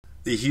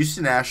The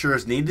Houston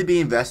Astros need to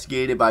be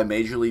investigated by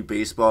Major League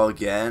Baseball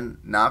again,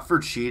 not for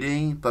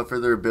cheating, but for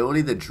their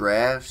ability to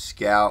draft,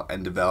 scout,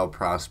 and develop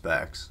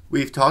prospects.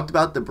 We've talked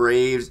about the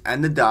Braves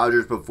and the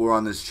Dodgers before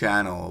on this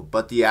channel,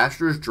 but the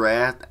Astros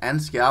draft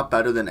and scout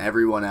better than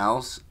everyone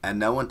else, and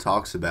no one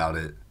talks about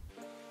it.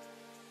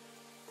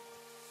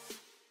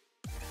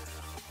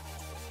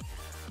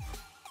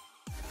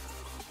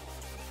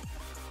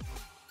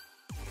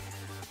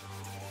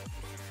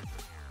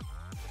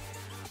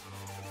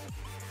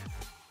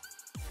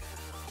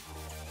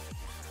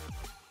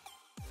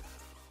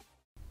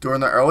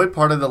 During the early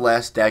part of the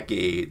last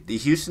decade, the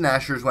Houston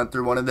Astros went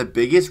through one of the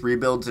biggest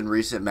rebuilds in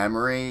recent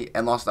memory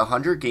and lost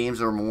 100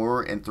 games or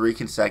more in 3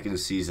 consecutive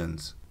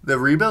seasons. The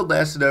rebuild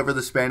lasted over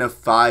the span of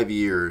 5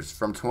 years,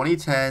 from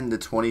 2010 to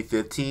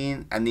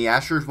 2015, and the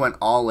Astros went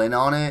all in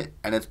on it,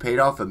 and it's paid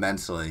off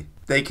immensely.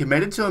 They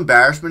committed to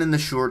embarrassment in the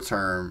short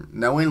term,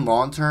 knowing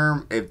long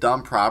term, if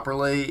done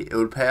properly, it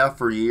would pay off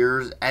for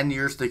years and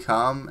years to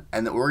come,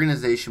 and the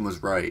organization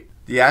was right.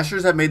 The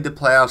Astros have made the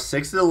playoffs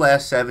 6 of the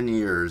last 7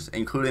 years,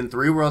 including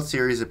 3 World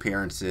Series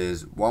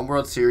appearances, 1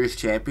 World Series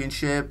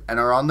championship, and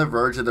are on the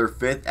verge of their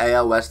 5th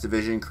AL West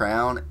Division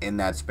crown in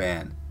that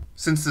span.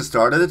 Since the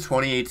start of the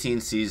 2018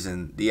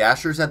 season, the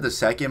Astros had the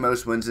 2nd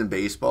most wins in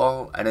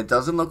baseball, and it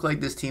doesn't look like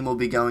this team will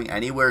be going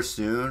anywhere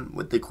soon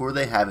with the core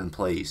they have in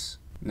place.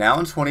 Now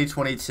in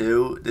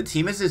 2022, the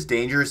team is as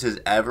dangerous as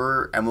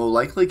ever and will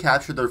likely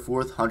capture their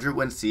 4th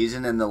 100-win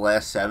season in the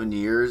last 7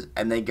 years,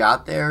 and they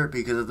got there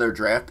because of their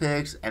draft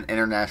picks and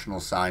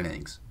international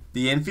signings.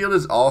 The infield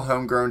is all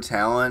homegrown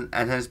talent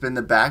and has been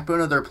the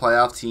backbone of their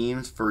playoff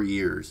teams for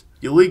years.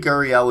 Yuli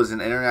Gurriel was an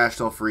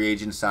international free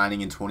agent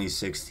signing in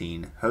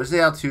 2016. Jose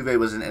Altuve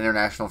was an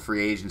international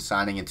free agent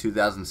signing in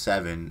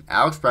 2007.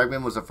 Alex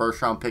Bregman was a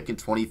first-round pick in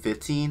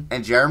 2015,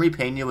 and Jeremy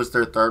Pena was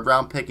their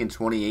 3rd-round pick in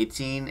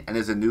 2018 and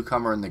is a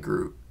newcomer in the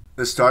group.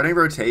 The starting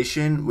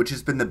rotation, which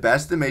has been the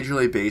best in Major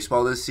League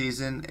Baseball this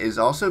season, is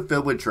also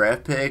filled with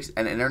draft picks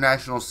and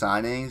international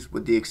signings,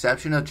 with the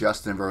exception of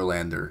Justin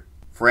Verlander.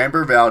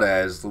 Framber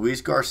Valdez, Luis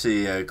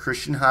Garcia,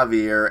 Christian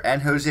Javier,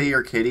 and Jose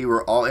Urquidy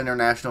were all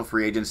international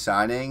free agent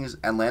signings,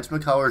 and Lance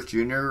McCullers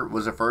Jr.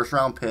 was a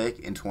first-round pick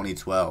in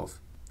 2012.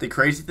 The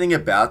crazy thing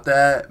about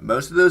that,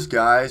 most of those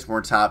guys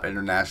weren't top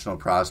international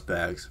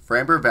prospects.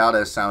 Framber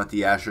Valdez signed with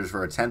the Astros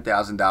for a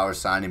 $10,000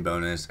 signing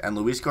bonus, and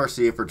Luis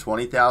Garcia for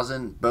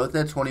 $20,000, both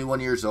at 21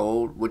 years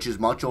old, which is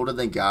much older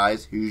than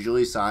guys who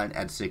usually sign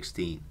at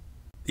 16.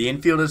 The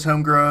infield is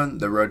homegrown,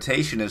 the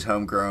rotation is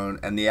homegrown,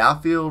 and the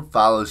outfield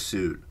follows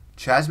suit.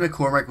 Chas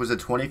McCormick was a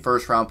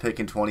 21st round pick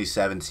in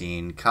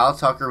 2017, Kyle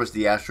Tucker was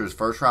the Astros'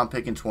 1st round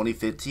pick in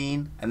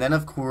 2015, and then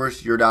of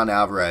course Yordan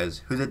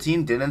Alvarez, who the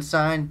team didn't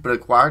sign but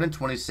acquired in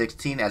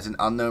 2016 as an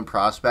unknown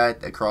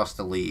prospect across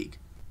the league.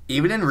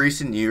 Even in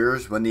recent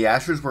years, when the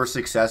Astros were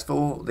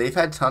successful, they've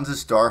had tons of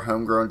star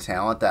homegrown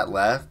talent that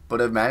left,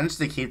 but have managed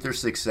to keep their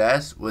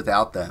success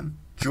without them.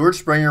 George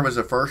Springer was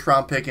a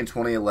 1st-round pick in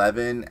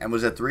 2011 and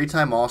was a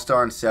 3-time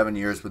All-Star in 7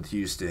 years with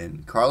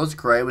Houston. Carlos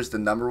Gray was the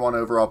number 1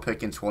 overall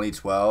pick in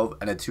 2012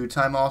 and a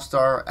 2-time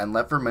All-Star and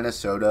left for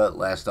Minnesota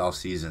last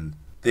offseason.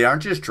 They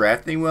aren't just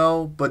drafting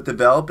well, but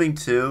developing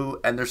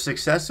too, and their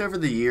success over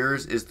the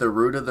years is the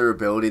root of their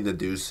ability to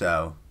do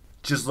so.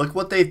 Just look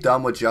what they've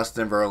done with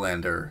Justin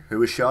Verlander, who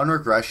has shown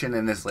regression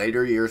in his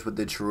later years with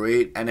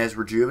Detroit and has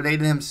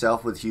rejuvenated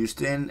himself with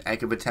Houston and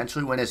could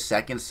potentially win his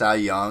 2nd Cy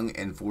Young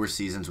in 4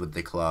 seasons with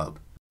the club.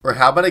 Or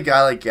how about a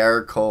guy like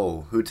Garrett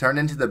Cole, who turned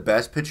into the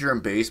best pitcher in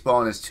baseball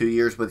in his 2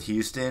 years with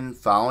Houston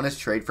following his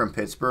trade from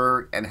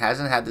Pittsburgh and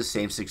hasn't had the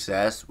same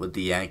success with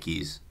the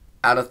Yankees.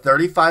 Out of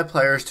 35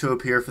 players to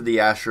appear for the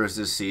Astros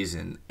this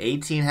season,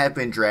 18 have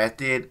been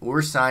drafted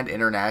or signed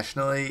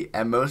internationally,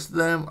 and most of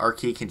them are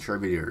key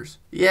contributors.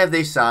 Yeah,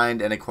 they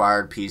signed and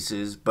acquired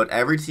pieces, but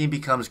every team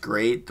becomes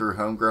great through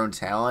homegrown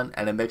talent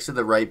and a mix of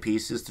the right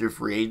pieces through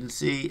free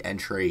agency and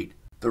trade.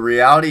 The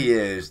reality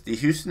is, the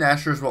Houston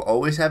Astros will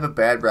always have a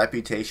bad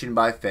reputation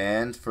by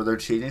fans for their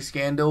cheating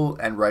scandal,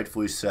 and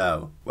rightfully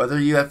so. Whether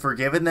you have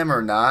forgiven them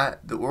or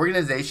not, the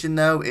organization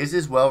though is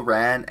as well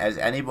ran as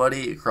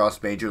anybody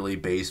across Major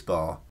League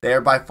Baseball. They are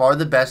by far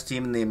the best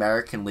team in the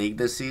American League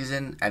this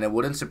season, and it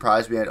wouldn't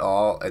surprise me at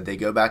all if they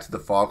go back to the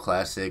Fall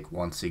Classic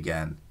once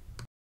again.